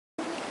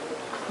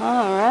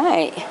All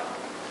right.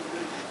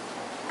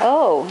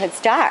 Oh,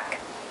 it's dark.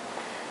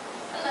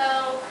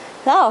 Hello.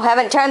 No,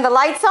 haven't turned the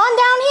lights on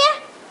down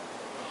here?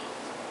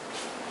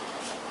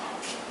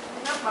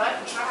 No, but I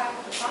can try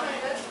to find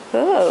it.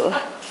 Ooh.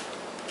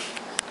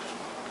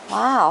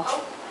 Wow.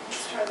 Oh,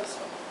 let's try this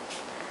one.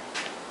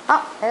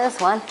 Oh, there's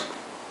one.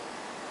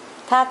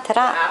 Ta-ta-da.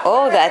 That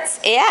Oh, works. that's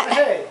it.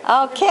 Hey.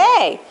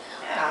 Okay.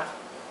 Yeah.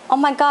 Oh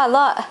my God,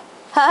 look.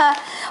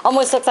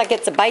 Almost looks like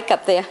it's a bike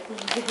up there.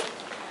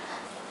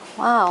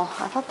 Wow,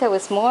 I thought there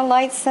was more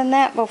lights than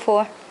that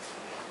before.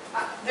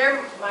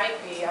 There might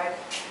be. I would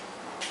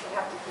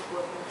have to keep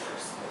looking for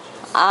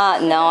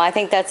switches. No, I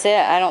think that's it.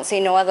 I don't see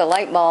no other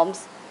light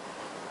bulbs.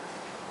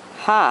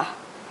 Huh.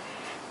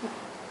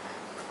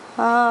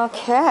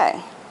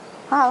 Okay.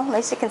 Well, at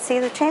least you can see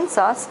the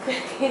chainsaws.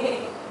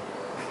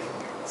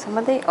 Some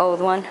of the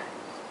old one.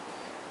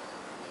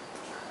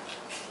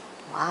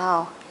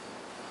 Wow.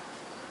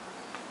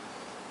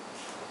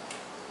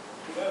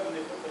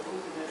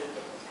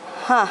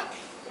 Huh.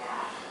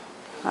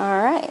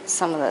 All right,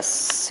 some of the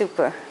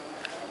super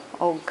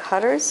old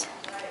cutters.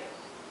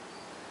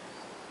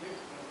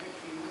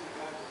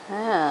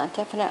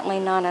 Definitely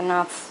not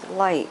enough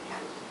light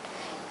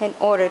in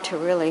order to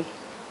really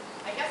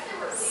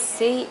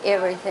see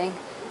everything.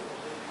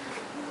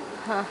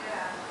 Huh.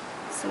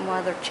 Some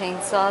other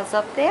chainsaws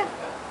up there.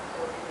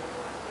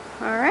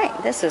 All right,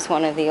 this is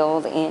one of the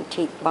old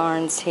antique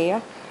barns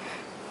here.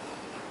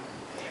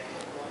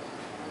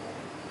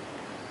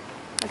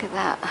 Look at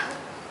that.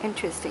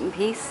 Interesting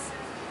piece.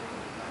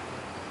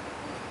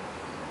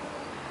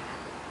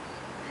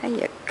 There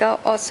you go.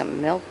 Oh,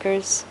 some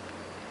milkers.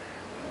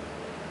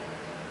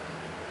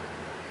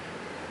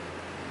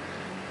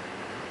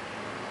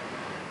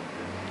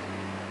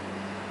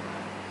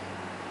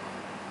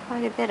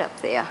 Quite a bit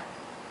up there.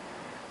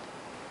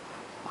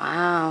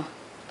 Wow.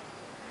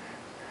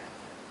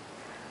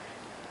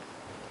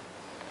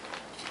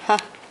 Huh.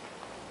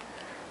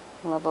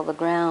 Level the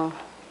ground.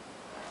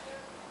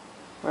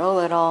 Roll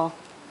it all.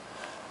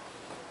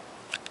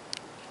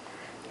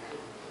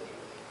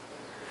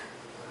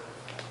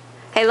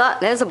 Hey, look,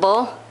 there's a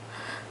bull.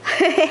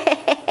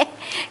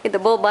 Get the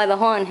bull by the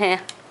horn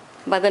here,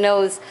 by the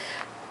nose.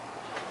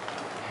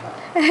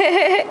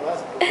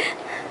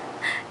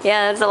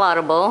 Yeah, that's a lot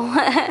of bull.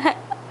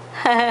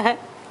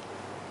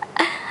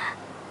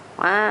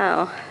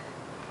 Wow.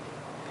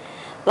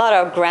 A lot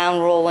of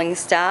ground rolling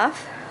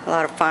stuff. A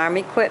lot of farm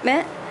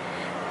equipment.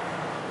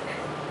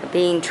 A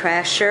bean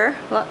trasher.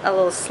 Look, a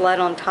little sled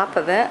on top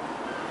of it.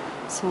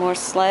 Some more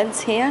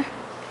sleds here.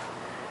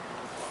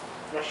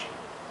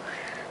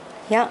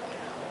 Yeah.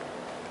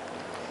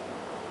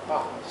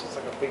 Oh, it's just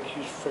like a big,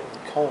 huge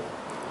freaking cone.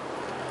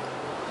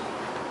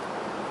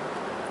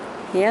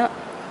 Yeah.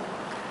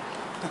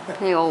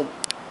 The old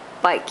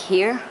bike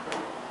here.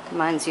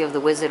 Reminds you of the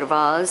Wizard of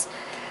Oz.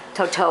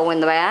 Toto in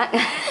the back.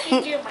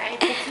 You do, my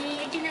petite.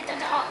 You do the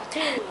dog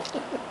too.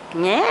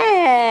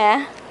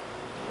 Yeah.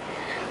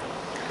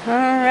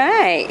 All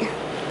right.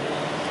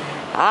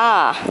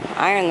 Ah,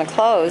 iron the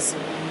clothes.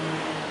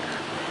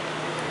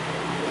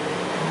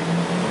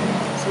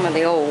 Some of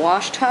the old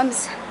wash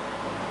tubs.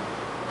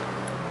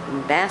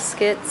 And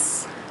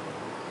baskets.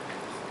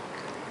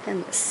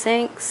 And the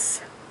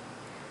sinks.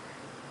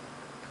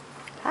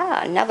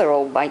 Ah, another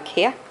old bike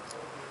here.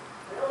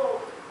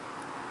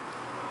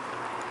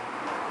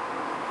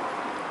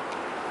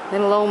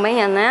 Little old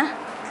man there.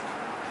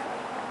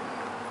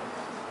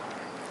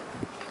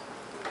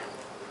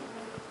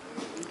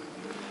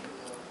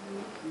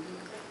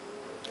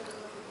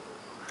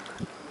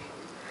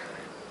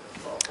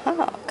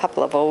 Oh, a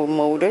couple of old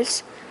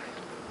motors.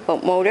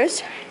 Boat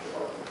motors.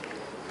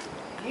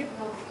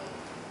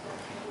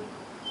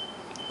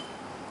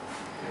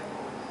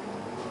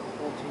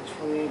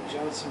 1928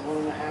 Johnson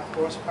 1.5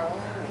 horsepower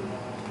and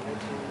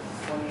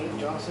 1928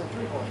 Johnson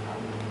 3 horsepower.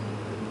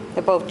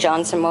 They're both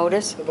Johnson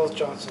motors. They're both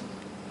Johnson.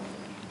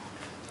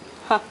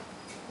 Huh.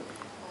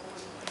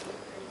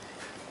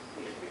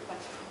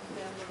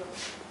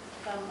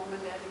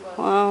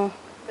 Wow.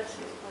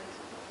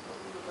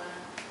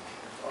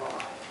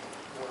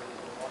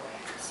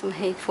 Some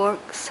hay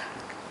forks.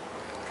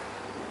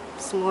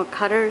 Some more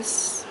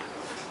cutters.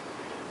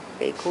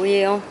 Big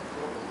wheel.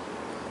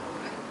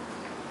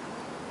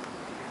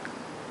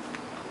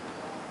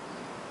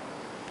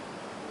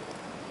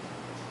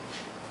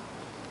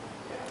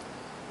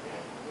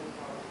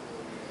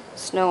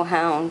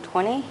 Snowhound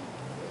 20.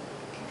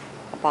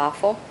 A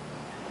baffle.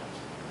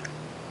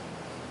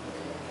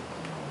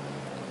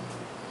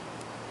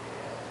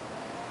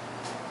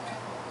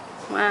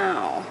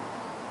 Wow.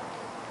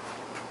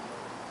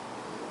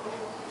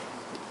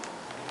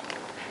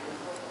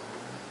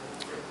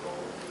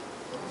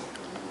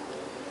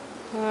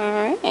 All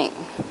right.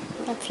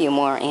 A few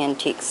more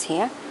antiques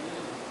here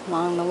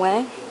along the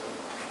way.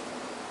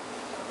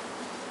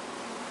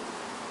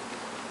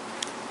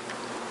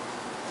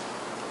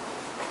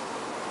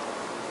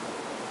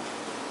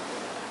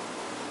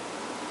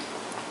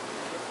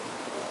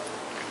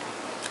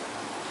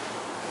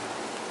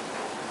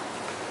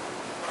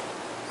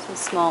 Some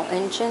small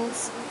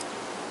engines.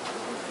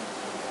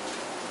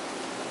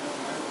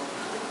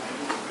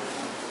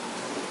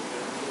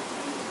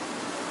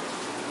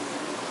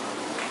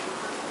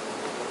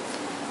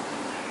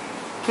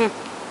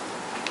 Hmm.